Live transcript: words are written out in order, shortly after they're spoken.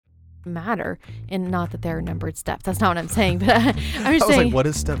matter, and not that they're numbered steps. That's not what I'm saying, but I'm just I was saying. like, what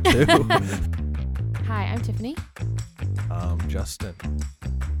is step 2? Hi, I'm Tiffany, Justin.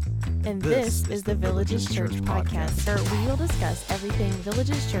 and this is the Villages Church podcast, where we will discuss everything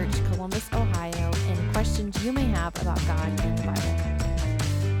Villages Church, Columbus, Ohio, and questions you may have about God and the Bible.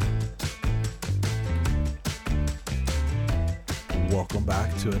 Welcome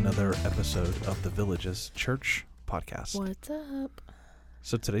back to another episode of the Villages Church podcast. What's up?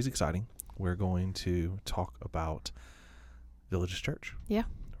 So today's exciting. We're going to talk about Villages Church. Yeah.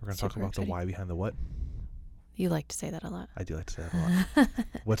 We're going to talk about the why behind the what. You like to say that a lot. I do like to say that a lot.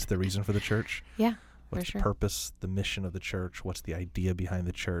 What's the reason for the church? Yeah, What's for the sure. purpose, the mission of the church? What's the idea behind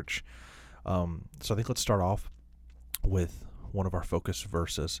the church? So I think let's start off with one of our focus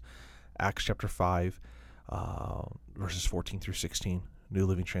verses, Acts chapter 5, verses 14 through 16, New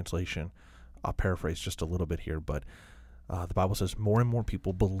Living Translation. I'll paraphrase just a little bit here, but the Bible says, more and more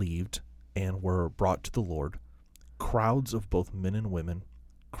people believed and were brought to the Lord. Crowds of both men and women,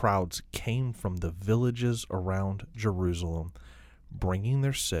 crowds came from the villages around Jerusalem, bringing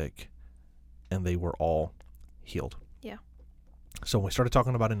their sick, and they were all healed. Yeah. So when we started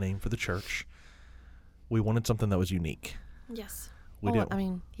talking about a name for the church, we wanted something that was unique. Yes. We Well, didn't. I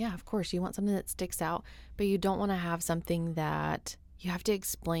mean, yeah, of course. You want something that sticks out, but you don't want to have something that you have to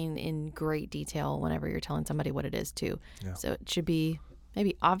explain in great detail whenever you're telling somebody what it is, too. Yeah. So it should be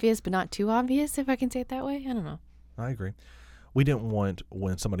maybe obvious, but not too obvious, if I can say it that way. I don't know. I agree. We didn't want,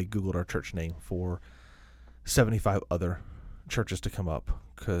 when somebody Googled our church name, for 75 other churches to come up,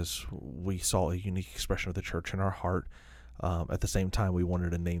 because we saw a unique expression of the church in our heart. At the same time, we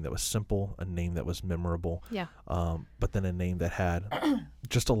wanted a name that was simple, a name that was memorable, Yeah. but then a name that had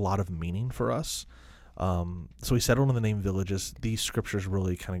just a lot of meaning for us. So we settled on the name Villages. These scriptures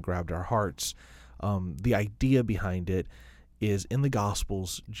really kind of grabbed our hearts. The idea behind it is, in the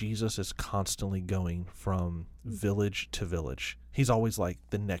Gospels, Jesus is constantly going from village to village. He's always like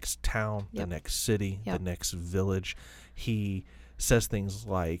the next town, Yep. the next city, Yep. the next village. He says things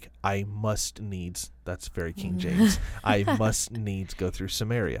like, I must needs, that's very King James, I must needs go through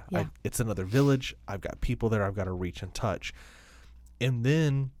Samaria. Yeah. It's another village. I've got people there I've got to reach and touch. And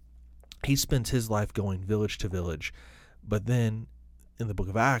then he spends his life going village to village. But then in the book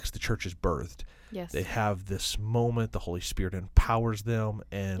of Acts, the church is birthed. Yes. They have this moment, the Holy Spirit empowers them,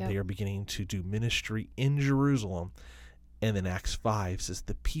 and Yep. they are beginning to do ministry in Jerusalem. And then Acts 5 says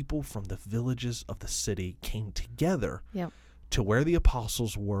the people from the villages of the city came together Yep. to where the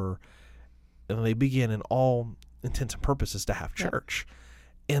apostles were, and they begin, in all intents and purposes, to have Yep. church.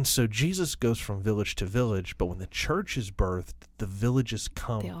 And so Jesus goes from village to village, but when the church is birthed, the villages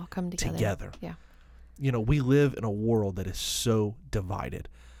come They all come together. Yeah. You know, we live in a world that is so divided.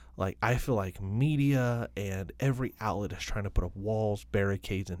 Like, I feel like media and every outlet is trying to put up walls,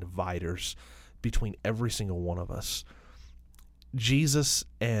 barricades, and dividers between every single one of us. Jesus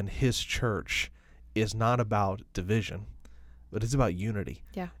and his church is not about division, but it's about unity.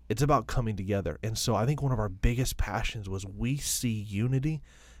 Yeah. It's about coming together. And so I think one of our biggest passions was we see unity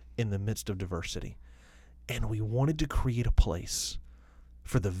in the midst of diversity. And we wanted to create a place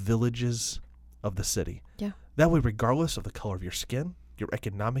for the villages of the city. Yeah. That way, regardless of the color of your skin, your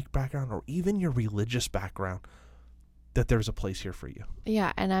economic background, or even your religious background, that there's a place here for you.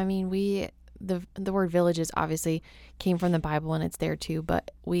 Yeah. And I mean, the word villages obviously came from the Bible, and it's there too,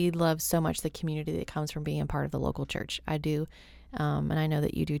 but we love so much the community that comes from being a part of the local church. I do. And I know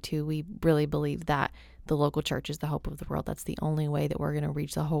that you do too. We really believe that the local church is the hope of the world. That's the only way that we're going to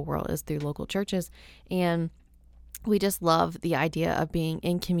reach the whole world, is through local churches. And we just love the idea of being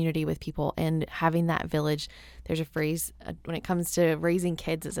in community with people and having that village. There's a phrase when it comes to raising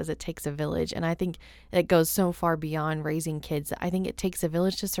kids, it says it takes a village. And I think it goes so far beyond raising kids. I think it takes a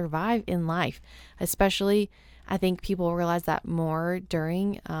village to survive in life, especially I think people realize that more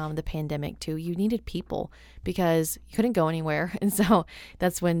during the pandemic too. You needed people because you couldn't go anywhere. And so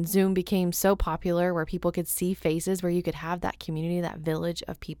that's when Zoom became so popular, where people could see faces, where you could have that community, that village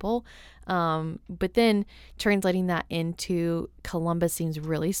of people. But then translating that into Columbus seems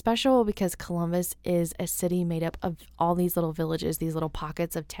really special, because Columbus is a city made up of all these little villages, these little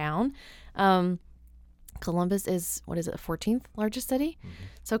pockets of town. Columbus is, what is it, the 14th largest city? Mm-hmm.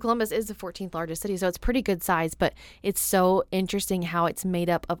 So Columbus is the 14th largest city. So it's pretty good size, but it's so interesting how it's made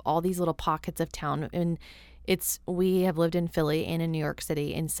up of all these little pockets of town. And we have lived in Philly and in New York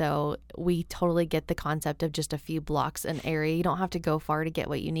City. And so we totally get the concept of just a few blocks an area. You don't have to go far to get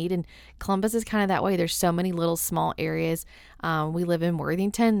what you need. And Columbus is kind of that way. There's so many little small areas. We live in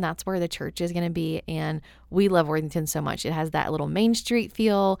Worthington. That's where the church is going to be. And we love Worthington so much. It has that little Main Street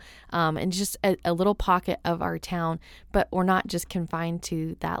feel, and just a little pocket of our town. But we're not just confined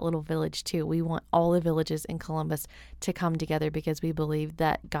to that little village too. We want all the villages in Columbus to come together because we believe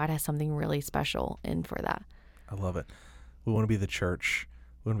that God has something really special in for that. I love it. We want to be the church.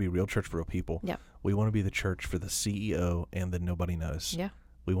 We want to be Real Church for Real People. Yeah. We want to be the church for the CEO and the nobody knows. Yeah.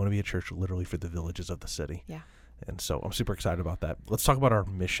 We want to be a church literally for the villages of the city. Yeah. And so I'm super excited about that. Let's talk about our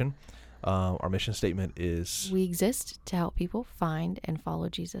mission. Our mission statement is... We exist to help people find and follow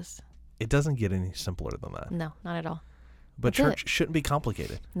Jesus. It doesn't get any simpler than that. No, not at all. But That's church it. shouldn't be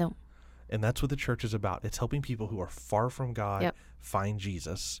complicated. No. And that's what the church is about. It's helping people who are far from God Yep. find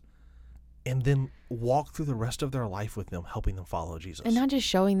Jesus and then walk through the rest of their life with them, helping them follow Jesus. And not just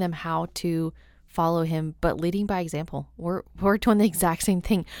showing them how to follow him, but leading by example. We're doing the exact same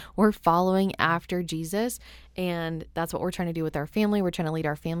thing. We're following after Jesus, and that's what we're trying to do with our family. We're trying to lead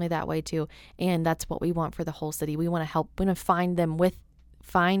our family that way too, and that's what we want for the whole city. We want to help. We want to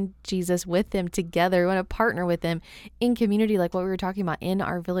find Jesus with them together. We want to partner with them in community, like what we were talking about in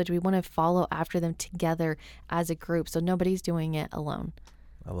our village. We want to follow after them together as a group, so nobody's doing it alone.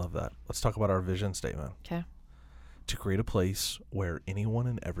 I love that. Let's talk about our vision statement. Okay. To create a place where anyone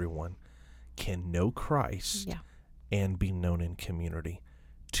and everyone can know Christ and be known in community.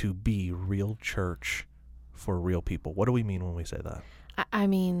 To be real church for real people. What do we mean when we say that? I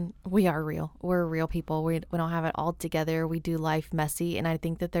mean, we are real. We're real people. We don't have it all together. We do life messy. And I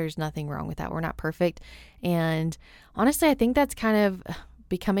think that there's nothing wrong with that. We're not perfect. And honestly, I think that's kind of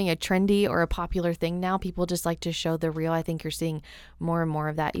becoming a trendy or a popular thing now. People just like to show the real. I think you're seeing more and more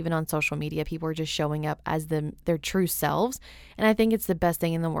of that, even on social media. People are just showing up as their true selves. And I think it's the best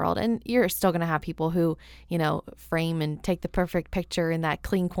thing in the world. And you're still going to have people who, frame and take the perfect picture in that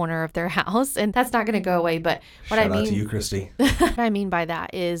clean corner of their house. And that's not going to go away. But Shout out to you, Christy. What I mean by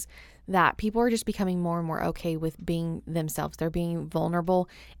that is that people are just becoming more and more okay with being themselves. They're being vulnerable,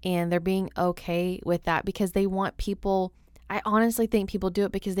 and they're being okay with that because they want people. I honestly think people do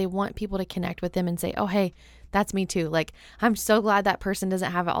it because they want people to connect with them and say, oh, hey, that's me too. Like, I'm so glad that person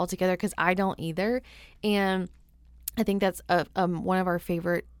doesn't have it all together because I don't either. And I think that's one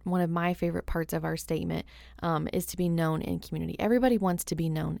of my favorite parts of our statement is to be known in community. Everybody wants to be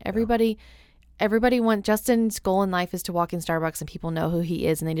known. Everybody wants. Justin's goal in life is to walk in Starbucks and people know who he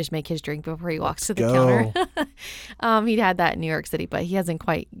is, and they just make his drink before he walks to the counter. He'd had that in New York City, but he hasn't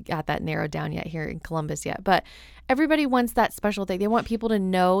quite got that narrowed down yet here in Columbus yet. But everybody wants that special thing. They want people to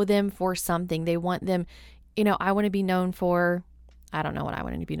know them for something. They want them, I want to be known for, I don't know what I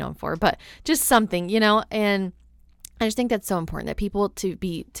want to be known for, but just something, and I just think that's so important that people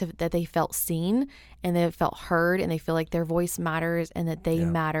that they felt seen and they felt heard and they feel like their voice matters and that they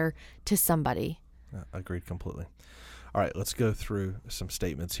matter to somebody. Agreed completely. All right, let's go through some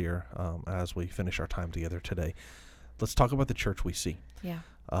statements here as we finish our time together today. Let's talk about the church we see. Yeah.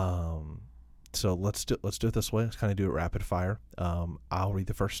 So let's do it this way. Let's kind of do it rapid fire. I'll read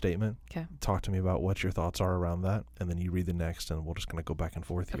the first statement. Okay. Talk to me about what your thoughts are around that, and then you read the next, and we'll just kind of go back and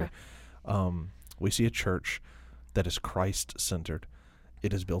forth here. We see a church that is Christ-centered.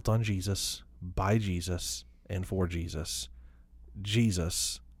 It is built on Jesus, by Jesus, and for Jesus.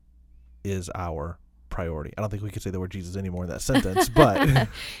 Jesus is our priority. I don't think we could say the word Jesus anymore in that sentence, but...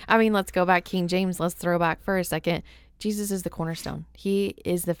 I mean, let's go back King James. Let's throw back for a second. Jesus is the cornerstone. He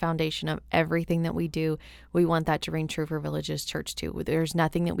is the foundation of everything that we do. We want that to ring true for Villages Church too. There's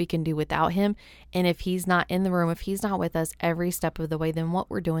nothing that we can do without him. And if he's not in the room, if he's not with us every step of the way, then what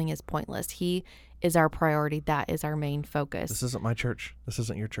we're doing is pointless. He is our priority. That is our main focus. This isn't my church. This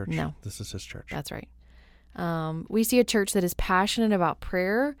isn't your church. No. This is his church. That's right. We see a church that is passionate about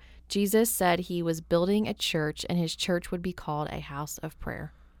prayer. Jesus said he was building a church and his church would be called a house of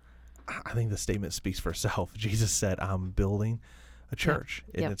prayer. I think the statement speaks for itself. Jesus said, I'm building a church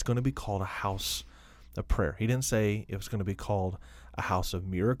and it's going to be called a house of prayer. He didn't say it was going to be called a house of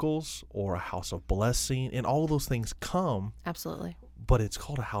miracles or a house of blessing, and all of those things come. Absolutely. But it's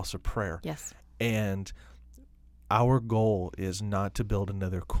called a house of prayer. Yes. And our goal is not to build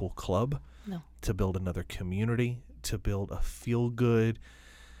another cool club, to build another community, to build a feel-good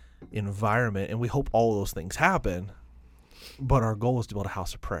environment. And we hope all those things happen, but our goal is to build a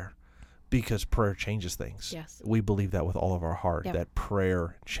house of prayer because prayer changes things. Yes. We believe that with all of our heart, that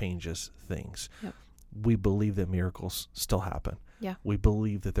prayer changes things. Yep. We believe that miracles still happen. Yeah. We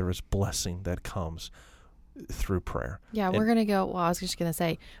believe that there is blessing that comes through prayer. Yeah, we're going to go. Well, I was just going to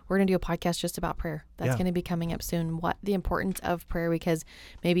say, we're going to do a podcast just about prayer. That's going to be coming up soon. What the importance of prayer, because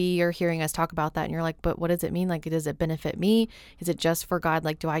maybe you're hearing us talk about that and you're like, but what does it mean? Like, does it benefit me? Is it just for God?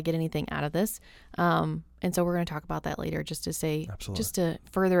 Like, do I get anything out of this? And so we're going to talk about that later, just to say, Absolutely. just to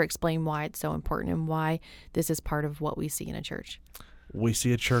further explain why it's so important and why this is part of what we see in a church. We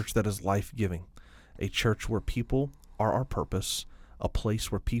see a church that is life-giving, a church where people are our purpose, a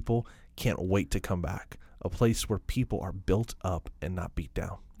place where people can't wait to come back, a place where people are built up and not beat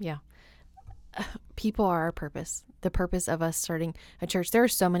down. Yeah. People are our purpose, the purpose of us starting a church. There are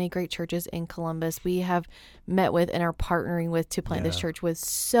so many great churches in Columbus we have met with and are partnering with to plant this church, with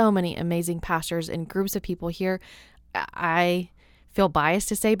so many amazing pastors and groups of people here. I feel biased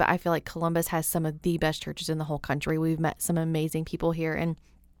to say, but I feel like Columbus has some of the best churches in the whole country. We've met some amazing people here, and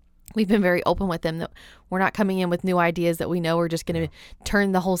we've been very open with them that we're not coming in with new ideas that we know we're just going to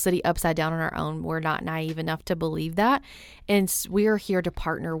turn the whole city upside down on our own. We're not naive enough to believe that. And we are here to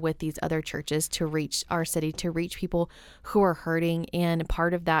partner with these other churches to reach our city, to reach people who are hurting. And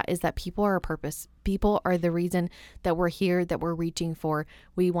part of that is that people are a purpose. People are the reason that we're here, that we're reaching for.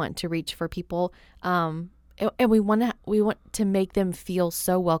 We want to reach for people. And we want to make them feel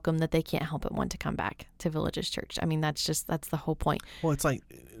so welcome that they can't help but want to come back to Villages Church. I mean, that's the whole point. Well, it's like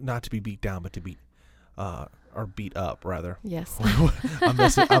not to be beat down, but to be, or beat up rather. Yes.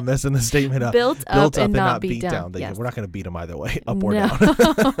 I'm messing the statement up. Built up and not beat down. Yes. We're not going to beat them either way, up or no,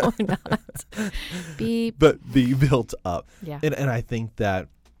 down. We're not. But be built up. Yeah. And I think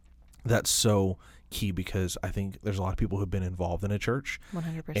that's so key, because I think there's a lot of people who've been involved in a church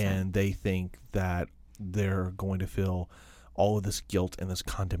 100%. and they think that they're going to feel all of this guilt and this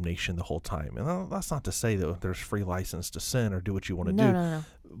condemnation the whole time. And that's not to say that there's free license to sin or do what you want to do. No.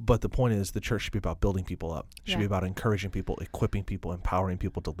 But the point is, the church should be about building people up. It should be Yeah. about encouraging people, equipping people, empowering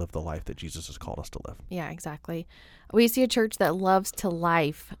people to live the life that Jesus has called us to live. Yeah, exactly. We see a church that loves to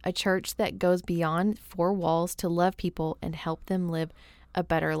life, a church that goes beyond four walls to love people and help them live a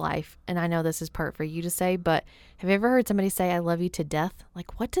better life. And I know this is part for you to say, but have you ever heard somebody say, "I love you to death"?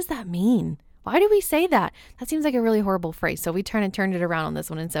 Like, what does that mean? Why do we say that? That seems like a really horrible phrase. So we turned it around on this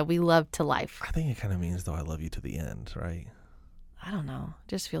one and said, we love to life. I think it kind of means, though, I love you to the end, right? I don't know. It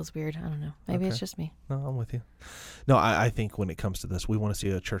just feels weird. I don't know. Maybe It's just me. No, I'm with you. No, I think when it comes to this, we want to see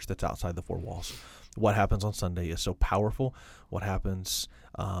a church that's outside the four walls. What happens on Sunday is so powerful. What happens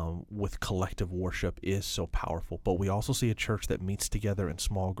with collective worship is so powerful. But we also see a church that meets together in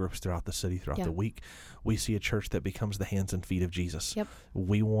small groups throughout the city, throughout the week. We see a church that becomes the hands and feet of Jesus. Yep.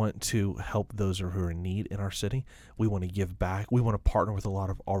 We want to help those who are in need in our city. We want to give back. We want to partner with a lot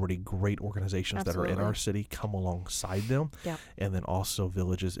of already great organizations that are in our city, come alongside them. Yep. And then also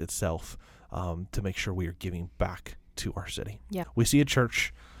Villages itself, to make sure we are giving back to our city. Yeah. We see a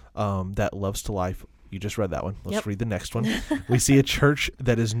church that loves to life. You just read that one. Let's read the next one. Yep. We see a church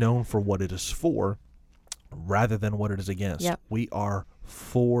that is known for what it is for rather than what it is against. Yep. We are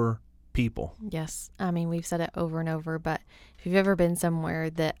for people. Yes. I mean, we've said it over and over, but if you've ever been somewhere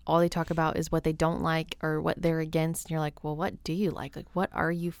that all they talk about is what they don't like or what they're against, and you're like, well, what do you like? Like, what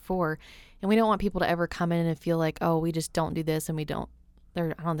are you for? And we don't want people to ever come in and feel like, oh, we just don't do this and we don't.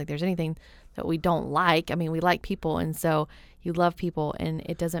 I don't think there's anything that we don't like. I mean, we like people, and so you love people, and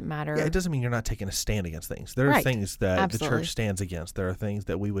it doesn't matter. Yeah, it doesn't mean you're not taking a stand against things. There are things that the church stands against. There are things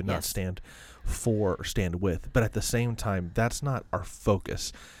that we would not stand for or stand with. But at the same time, that's not our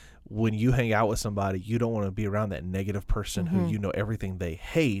focus. When you hang out with somebody, you don't want to be around that negative person who you know everything they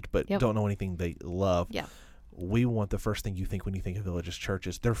hate, but don't know anything they love. Yeah. We want the first thing you think when you think of Villages Church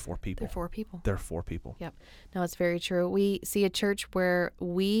is they're for people. They're for people. They're for people. Yep. No, it's very true. We see a church where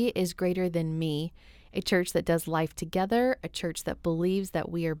we is greater than me, a church that does life together, a church that believes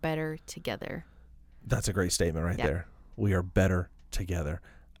that we are better together. That's a great statement right there. We are better together.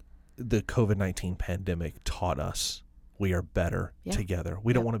 The COVID-19 pandemic taught us we are better together.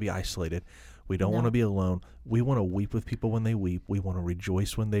 We don't want to be isolated. We don't want to be alone. We want to weep with people when they weep. We want to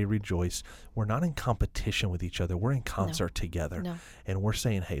rejoice when they rejoice. We're not in competition with each other. We're in concert together. No. And we're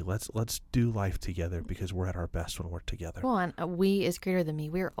saying, hey, let's do life together because we're at our best when we're together. Well, and we is greater than me.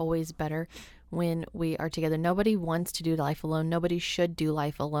 We are always better when we are together. Nobody wants to do life alone. Nobody should do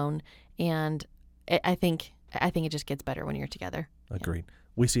life alone. And I think it just gets better when you're together. Agreed.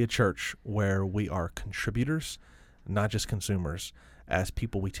 We see a church where we are contributors, not just consumers. As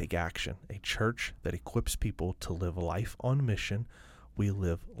people, we take action. A church that equips people to live life on mission. We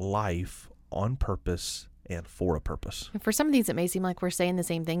live life on purpose and for a purpose. And for some of these, it may seem like we're saying the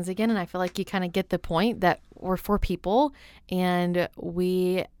same things again. And I feel like you kind of get the point that we're for people and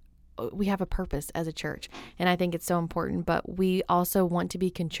we we have a purpose as a church, and I think it's so important. But we also want to be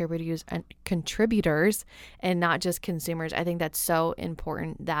contributors and not just consumers. I think that's so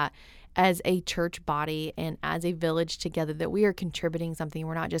important, that as a church body and as a village together, that we are contributing something.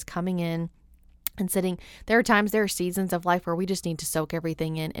 We're not just coming in and sitting. There are seasons of life where we just need to soak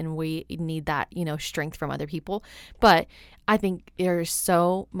everything in, and we need that, strength from other people. But I think there's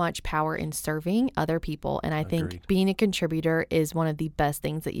so much power in serving other people. And I think Agreed. being a contributor is one of the best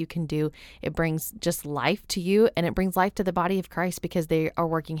things that you can do. It brings just life to you, and it brings life to the body of Christ, because they are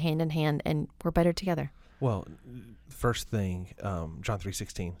working hand in hand, and we're better together. Well, first thing, John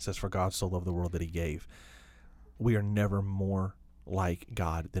 3:16 says, "For God so loved the world that he gave." We are never more like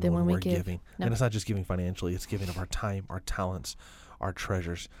God than when we're giving. No. And it's not just giving financially, it's giving of our time, our talents, our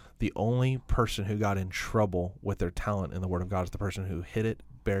treasures. The only person who got in trouble with their talent in the Word of God is the person who hid it,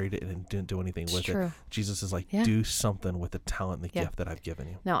 buried it, and didn't do anything with it. Jesus is like, do something with the talent and the gift that I've given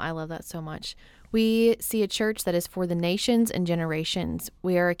you. No, I love that so much. We see a church that is for the nations and generations.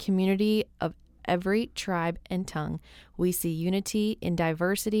 We are a community of every tribe and tongue. We see unity in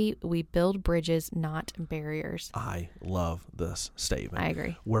diversity. We build bridges, not barriers. I love this statement. I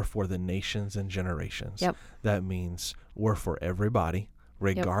agree. We're for the nations and generations. Yep. That means we're for everybody,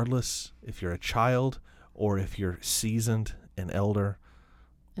 regardless if you're a child or if you're seasoned, an elder,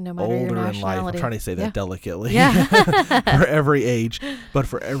 no matter older your in life. I'm trying to say that delicately. Yeah. For every age, but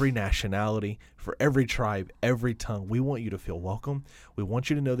for every nationality, for every tribe, every tongue. We want you to feel welcome. We want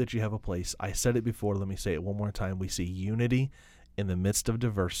you to know that you have a place. I said it before. Let me say it one more time. We see unity in the midst of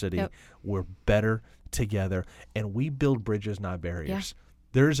diversity. Yep. We're better together, and we build bridges, not barriers.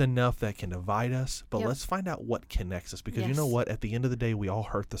 There's enough that can divide us, but let's find out what connects us, because you know what? At the end of the day, we all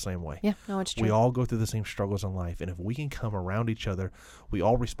hurt the same way. Yeah, no, it's true. We all go through the same struggles in life, and if we can come around each other, we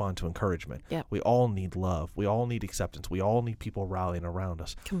all respond to encouragement. Yep. We all need love. We all need acceptance. We all need people rallying around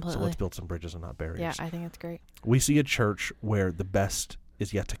us. Completely. So let's build some bridges and not barriers. Yeah, I think that's great. We see a church where the best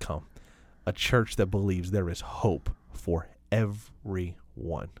is yet to come, a church that believes there is hope for everyone.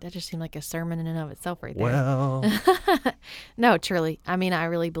 That just seemed like a sermon in and of itself right there. Well, no, truly. I mean, I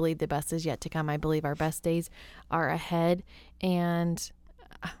really believe the best is yet to come. I believe our best days are ahead, and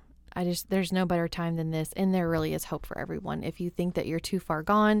there's no better time than this. And there really is hope for everyone. If you think that you're too far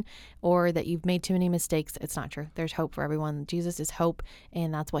gone or that you've made too many mistakes, it's not true. There's hope for everyone. Jesus is hope,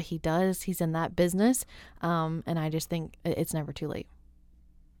 and that's what he does. He's in that business. And I just think it's never too late.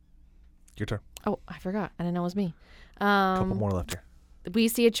 your turn. Oh, I forgot. I didn't know it was me. A couple more left here. We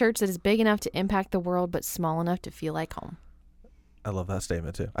see a church that is big enough to impact the world, but small enough to feel like home. I love that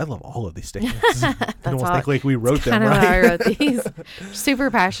statement too. I love all of these statements. I almost think like we wrote them, right? right? I wrote these. Super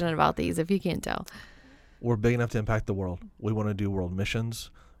passionate about these, if you can't tell. We're big enough to impact the world. We want to do world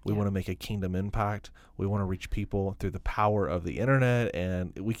missions. We want to make a kingdom impact. We want to reach people through the power of the internet,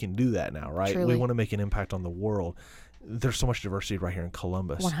 and we can do that now, right? Truly. We want to make an impact on the world. There's so much diversity right here in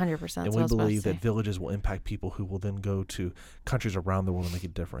Columbus. 100%. And we believe that villages will impact people who will then go to countries around the world and make a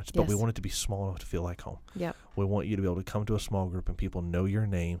difference. But we want it to be small enough to feel like home. Yep. We want you to be able to come to a small group and people know your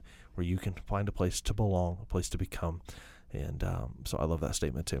name, where you can find a place to belong, a place to become. And so I love that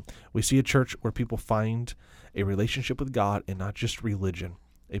statement too. We see a church where people find a relationship with God and not just religion,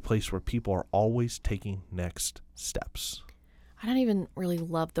 a place where people are always taking next steps. I don't even really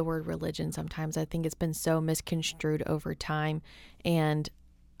love the word religion sometimes. I think it's been so misconstrued over time, and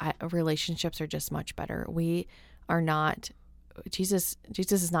relationships are just much better. We are not, Jesus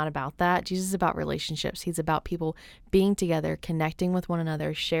is not about that. Jesus is about relationships. He's about people being together, connecting with one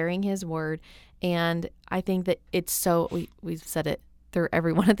another, sharing his word. And I think that it's so, we've said it through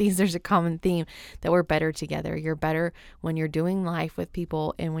every one of these, there's a common theme that we're better together. You're better when you're doing life with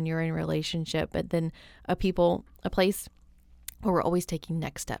people and when you're in a relationship, but then a place where we're always taking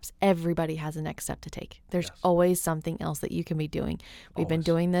next steps. Everybody has a next step to take. There's always something else that you can be doing. We've been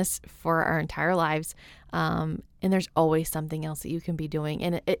doing this for our entire lives. And there's always something else that you can be doing.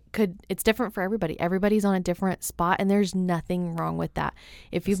 And it's different for everybody. Everybody's on a different spot, and there's nothing wrong with that.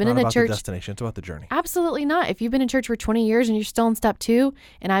 If you've been in the church, it's not about the destination, it's about the journey. Absolutely not. If you've been in church for 20 years and you're still on step 2,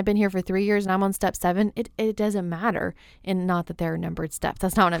 and I've been here for 3 years and I'm on step 7, it doesn't matter. And not that there are numbered steps.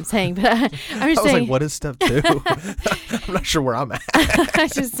 That's not what I'm saying. But I'm just saying. I was like, what is step 2? I'm not sure where I'm at. I'm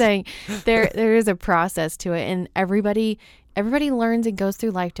just saying there is a process to it, and everybody learns and goes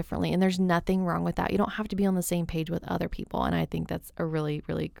through life differently, and there's nothing wrong with that. You don't have to be on the same page with other people, and I think that's a really,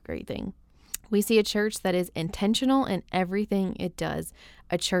 really great thing. We see a church that is intentional in everything it does,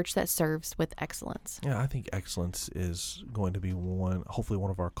 a church that serves with excellence. Yeah, I think excellence is going to be hopefully one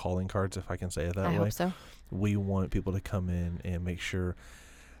of our calling cards, if I can say it that way. I hope so. We want people to come in and make sure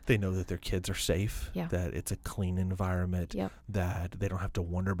They know that their kids are safe, Yeah. that it's a clean environment, Yep. that they don't have to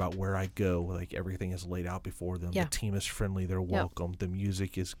wonder about where I go. Like everything is laid out before them. Yeah. The team is friendly. They're Yep. welcome. The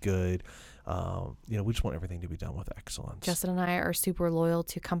music is good. We just want everything to be done with excellence. Justin and I are super loyal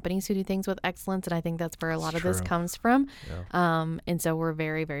to companies who do things with excellence, and I think that's where a lot of this true. comes from. Yeah. And so we're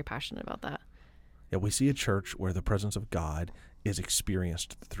very, very passionate about that. Yeah, we see a church where the presence of God is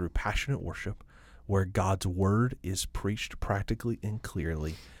experienced through passionate worship, where God's word is preached practically and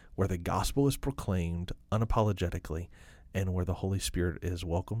clearly, where the gospel is proclaimed unapologetically, and where the Holy Spirit is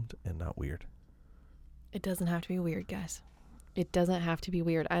welcomed and not weird. It doesn't have to be weird, guys. It doesn't have to be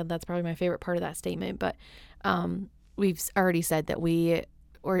weird. That's probably my favorite part of that statement. But we've already said that we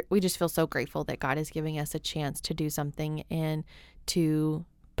just feel so grateful that God is giving us a chance to do something and to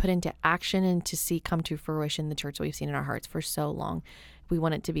put into action and to see come to fruition the church that we've seen in our hearts for so long. We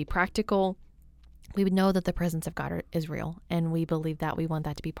want it to be practical. We would know that the presence of God is real, and we believe that. We want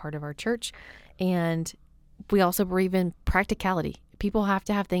that to be part of our church. And we also believe in practicality. People have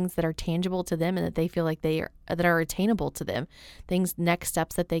to have things that are tangible to them and that they feel like that are attainable to them. Things, next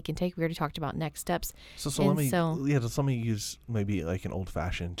steps that they can take. We already talked about next steps. So let me use maybe like an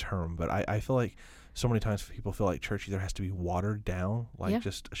old-fashioned term, but I feel like so many times people feel like church either has to be watered down, like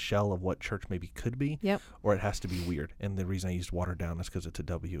just a shell of what church maybe could be, or it has to be weird. And the reason I used watered down is because it's a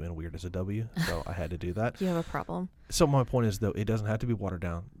W and weird is a W, so I had to do that. You have a problem. So my point is, though, it doesn't have to be watered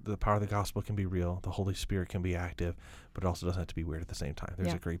down. The power of the gospel can be real. The Holy Spirit can be active, but it also doesn't have to be weird at the same time.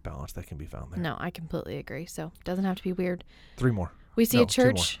 There's a great balance that can be found there. No, I completely agree. So it doesn't have to be weird. 3 more. We see a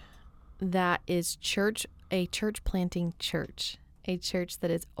church that is a church planting church. A church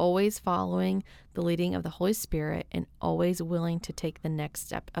that is always following the leading of the Holy Spirit and always willing to take the next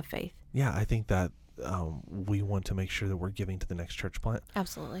step of faith. Yeah, I think that we want to make sure that we're giving to the next church plant.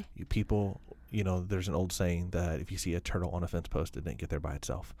 Absolutely. There's an old saying that if you see a turtle on a fence post, it didn't get there by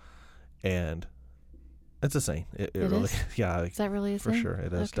itself. And it's a saying. It really is? Yeah. Is that really a saying? For sure.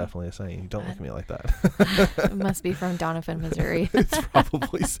 It is definitely a saying. Don't look at me like that. It must be from Donovan, Missouri. It's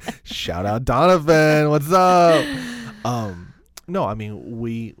probably shout out Donovan. What's up? No, I mean,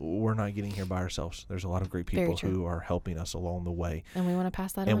 we're not getting here by ourselves. There's a lot of great people who are helping us along the way. And we want to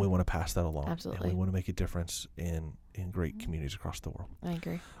pass that on. And we want to pass that along. Absolutely. And we want to make a difference in great communities across the world. I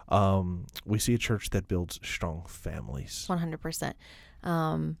agree. We see a church that builds strong families. 100%.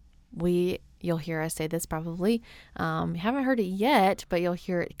 You'll hear us say this probably. You haven't heard it yet, but you'll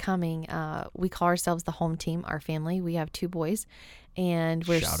hear it coming. We call ourselves the home team, our family. We have 2 boys. And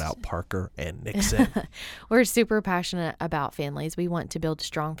shout out Parker and Nixon. We're super passionate about families. We want to build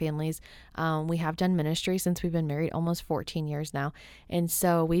strong families. We have done ministry since we've been married almost 14 years now. And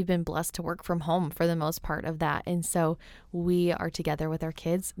so we've been blessed to work from home for the most part of that. And so we are together with our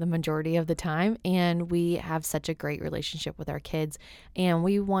kids the majority of the time. And we have such a great relationship with our kids. And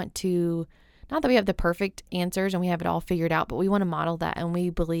we want to, not that we have the perfect answers and we have it all figured out, but we want to model that. And we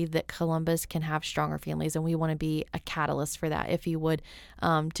believe that Columbus can have stronger families. And we want to be a catalyst for that, if you would,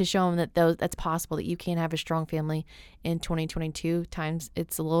 to show them that that's possible, that you can have a strong family in 2022 times.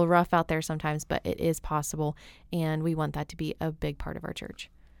 It's a little rough out there sometimes, but it is possible. And we want that to be a big part of our church.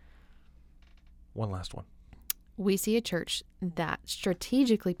 One last one. We see a church that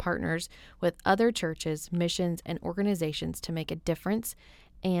strategically partners with other churches, missions, and organizations to make a difference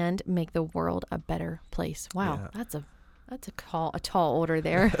and make the world a better place. Wow, that's a tall order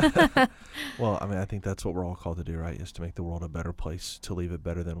there. Well, I mean, I think that's what we're all called to do, right? Is to make the world a better place, to leave it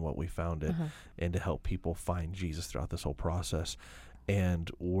better than what we found it, and to help people find Jesus throughout this whole process. And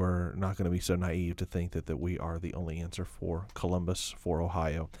we're not going to be so naive to think that we are the only answer for Columbus, for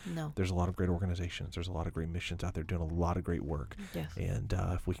Ohio. No. There's a lot of great organizations. There's a lot of great missions out there doing a lot of great work. Yes. And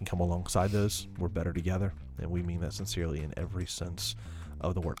if we can come alongside those, we're better together. And we mean that sincerely in every sense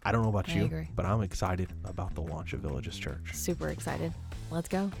of the word. I don't know about you, agree. but I'm excited about the launch of Villages Church. Super excited. Let's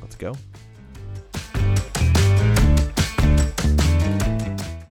go. Let's go.